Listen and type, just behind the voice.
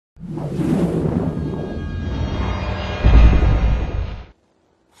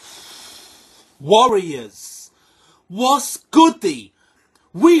Warriors, what's goody?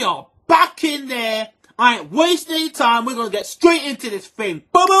 We are back in there. I ain't wasting any time. We're gonna get straight into this thing.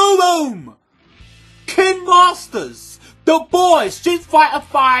 Boom, boom, boom. Ken Masters, the boys, Street Fighter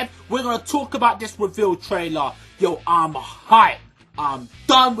V. We're gonna talk about this reveal trailer. Yo, I'm hyped. I'm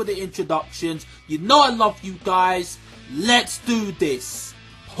done with the introductions. You know I love you guys. Let's do this.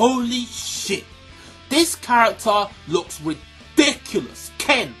 Holy shit. This character looks ridiculous.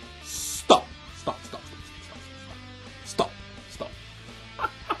 Ken, stop.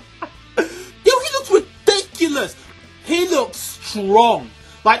 Yo, he looks ridiculous. He looks strong.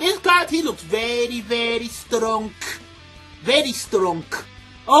 Like this guy, he looks very, very strong. Very strong.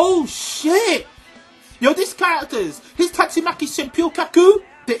 Oh shit. Yo, this character's, his Tatsumaki Senpyokaku,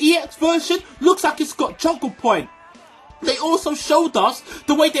 the EX version, looks like it's got juggle point. They also showed us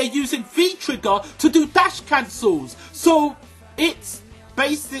the way they're using V-Trigger to do dash cancels. So, it's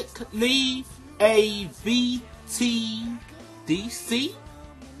basically a VTDC?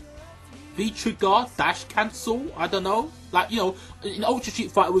 V-Trigger dash cancel? I don't know. Like, you know, in Ultra Street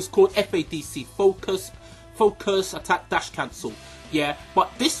Fighter it was called FADC, Focus, Attack, Dash Cancel. Yeah,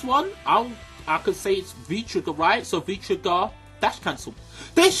 but this one, I could say it's V-Trigger, right? So V-Trigger, dash cancel.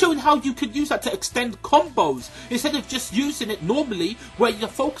 They're showing how you could use that to extend combos. Instead of just using it normally, where the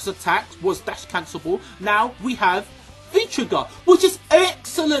focus attack was dash cancelable, now we have V-Trigger, which is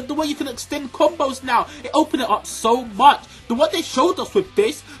excellent. The way you can extend combos now, it opened it up so much. The what they showed us with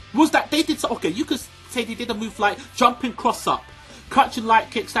this was that they did so, okay, you could say they did a move like jumping cross up, catching light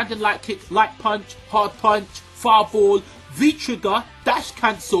kick, standing light kick, light punch, hard punch, fireball, V-Trigger, dash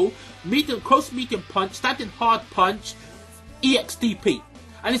cancel, medium, close medium punch, standing hard punch, EXDP.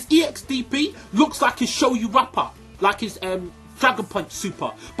 And his EXDP looks like his Shoyu Rapper, like his Dragon Punch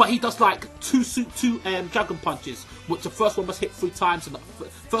Super, but he does like two Dragon Punches, which the first one must hit 3 times, and the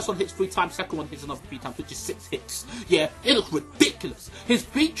first one hits 3 times, second one hits another 3 times, which is 6 hits. Yeah, it looks ridiculous. His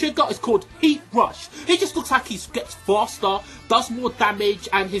V-Trigger is called Heat Rush. It just looks like he gets faster, does more damage,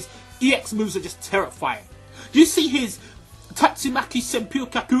 and his EX moves are just terrifying. You see his Tatsumaki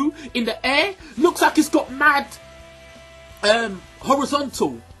Senpyokaku in the air, looks like it's got mad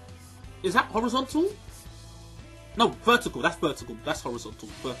horizontal. Is that horizontal? No, vertical. That's vertical. That's horizontal.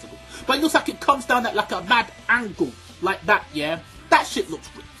 Vertical. But it looks like it comes down at like a mad angle. Like that, yeah? That shit looks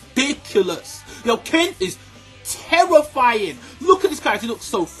ridiculous. Yo, Ken is terrifying. Look at this guy. He looks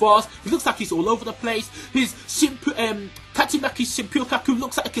so fast. He looks like he's all over the place. His Tatsumaki Senpyokaku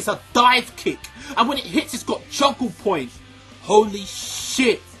looks like it's a dive kick. And when it hits, it's got juggle point. Holy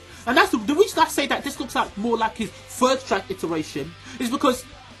shit. And that's the reason I say that this looks like more like his third strike iteration is because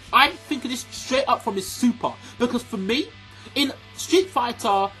I'm thinking this straight up from his super. Because for me, in Street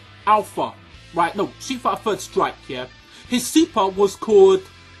Fighter Alpha, right, no, Street Fighter Third Strike, yeah, his super was called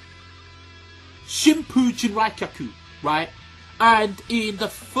Shimpu Jinraikyaku, right? And in the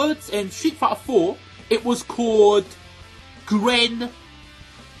Street Fighter 4, it was called Gren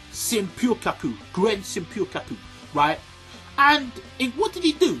Senpyokaku, right? And what did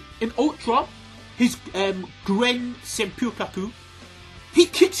he do? In Ultra, his Gren Senpyokaku, he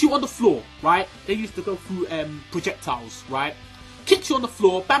kicks you on the floor, right? They used to go through projectiles, right? Kicks you on the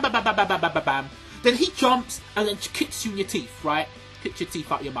floor, bam, bam, bam, bam, bam, bam, bam, bam, bam. Then he jumps and then kicks you in your teeth, right? Kicks your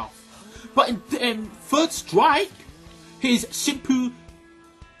teeth out your mouth. But in Third Strike, his Shimpu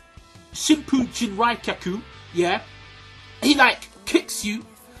Jinraikyaku, yeah, he like kicks you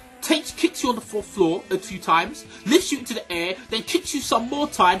on the floor a few times, lifts you into the air, then kicks you some more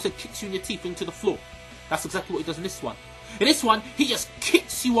times and kicks you in your teeth into the floor. That's exactly what he does in this one. In this one, he just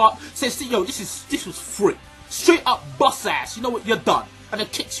kicks you up, says, yo, this was free. Straight up bust ass, you know what, you're done. And then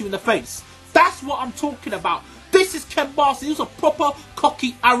kicks you in the face. That's what I'm talking about. This is Ken Masters. He was a proper,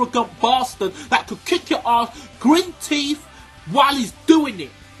 cocky, arrogant bastard that could kick your ass, grin teeth, while he's doing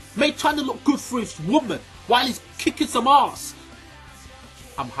it. Made trying to look good for his woman, while he's kicking some ass.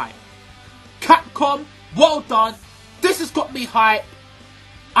 I'm hyped. Capcom, well done. This has got me hyped.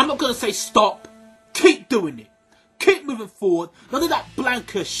 I'm not going to say stop. Keep doing it. Keep moving forward. None of that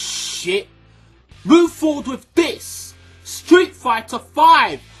Blanca shit. Move forward with this. Street Fighter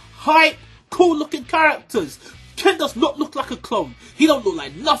V. Hype, cool looking characters. Ken does not look like a clone. He don't look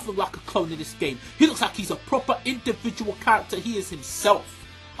like nothing like a clone in this game. He looks like he's a proper individual character. He is himself.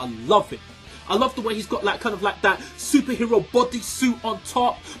 I love it. I love the way he's got like kind of like that superhero bodysuit on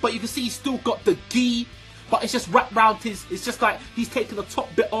top, but you can see he's still got the gi, but it's just wrapped round his, it's just like he's taken the top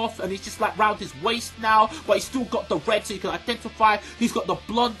bit off and he's just like round his waist now, but he's still got the red so you can identify. He's got the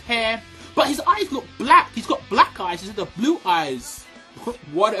blonde hair, but his eyes look black. He's got black eyes instead of blue eyes.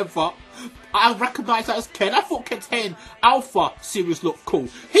 Whatever. I recognise that as Ken. I thought Ken's hair in Alpha series looked cool.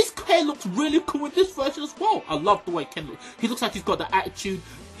 His hair looks really cool in this version as well. I love the way Ken looks. He looks like he's got the attitude.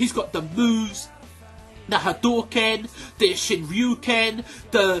 He's got the moves. The Hadouken, the Shinryuken,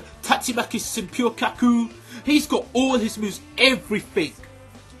 the Tatsumaki Senpyokaku. He's got all his moves, everything.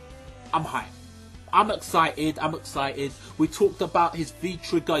 I'm hyped. I'm excited. We talked about his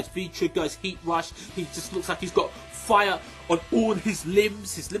V-Trigger, his Heat Rush. He just looks like he's got fire on all his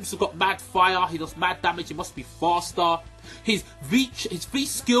limbs. His limbs have got mad fire. He does mad damage. He must be faster. His V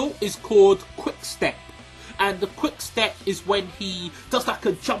skill is called Quick Step. And the Quick Step is when he does like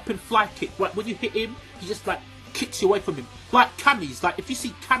a jumping fly kick. Right, when you hit him, he just like kicks you away from him. Like Kami's. Like if you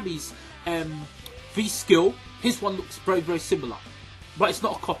see Kami's V skill, his one looks very, very similar. But it's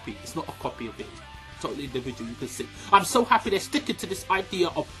not a copy. It's not a copy of it. It's totally individual, you can see. I'm so happy they're sticking to this idea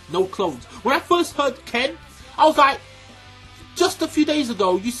of no clones. When I first heard Ken, I was like, just a few days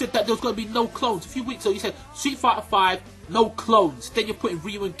ago, you said that there was going to be no clones. A few weeks ago, you said Street Fighter 5, no clones. Then you're putting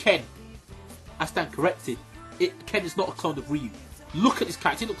Ryu and Ken. I stand corrected. Ken is not a clone of Ryu. Look at this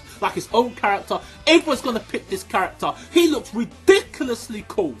character. He looks like his own character. Everyone's going to pick this character. He looks ridiculously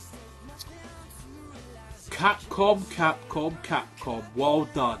cool. Capcom. Well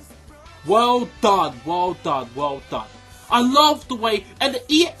done. Well done. I love the way, and the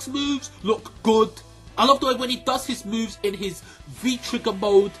EX moves look good. I love the way when he does his moves in his V-Trigger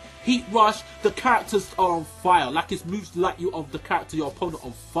mode, Heat Rush, the characters are on fire. Like his moves light you of the character, your opponent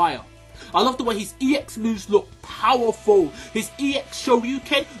on fire. I love the way his EX moves look powerful. His EX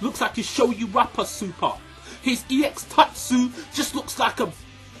Shoryuken looks like his Shoryurappa Super. His EX Tatsu just looks like a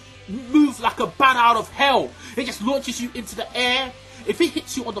move like a bat out of hell. It just launches you into the air. If it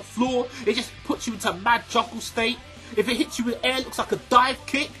hits you on the floor, it just puts you into mad juggle state. If it hits you in the air, it looks like a dive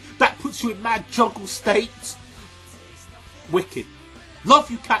kick. That puts you in mad juggle state. Wicked. Love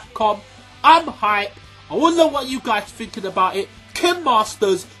you, Capcom. I'm hype. I want to know what you guys thinking about it. Ken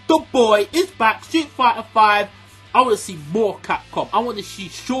Masters, the boy, is back. Street Fighter 5. I want to see more Capcom. I want to see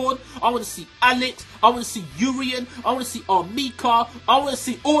Sean. I want to see Alex. I want to see Urien. I want to see Armika. I want to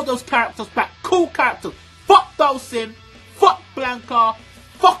see all those characters back. Cool characters. Fuck Dhalsim. Fuck Blanka.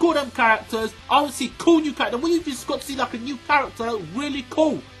 Fuck all them characters. I want to see cool new characters. When you just got to see like a new character, that was really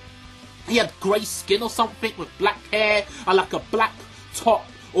cool. He had grey skin or something with black hair and like a black top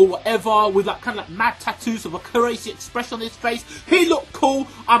or whatever with like kind of like mad tattoos with a crazy expression on his face. He looked cool.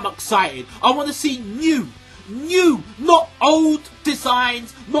 I'm excited. I want to see new, not old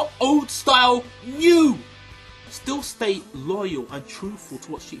designs, not old style, new. Still stay loyal and truthful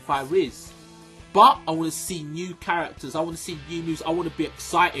to what Street Fighter is. But I want to see new characters. I want to see new news. I want to be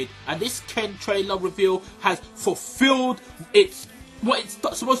excited. And this Ken trailer reveal has fulfilled what it's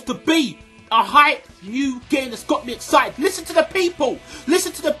supposed to be. A hype new game that's got me excited. Listen to the people.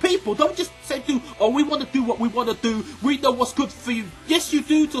 Listen to the people. Don't just say, oh, we want to do what we want to do. We know what's good for you. Yes, you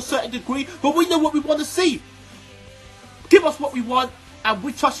do to a certain degree. But we know what we want to see. Give us what we want. And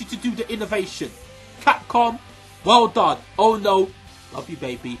we trust you to do the innovation. Capcom, well done. Oh no. Love you,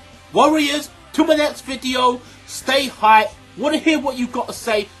 baby. Warriors, to my next video. Stay hyped. Want to hear what you've got to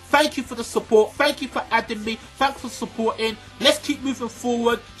say. Thank you for the support. Thank you for adding me. Thanks for supporting. Let's keep moving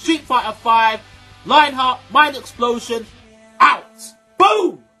forward. Street Fighter 5. Lionheart. Mind Explosion. Out.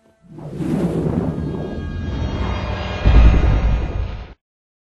 Boom.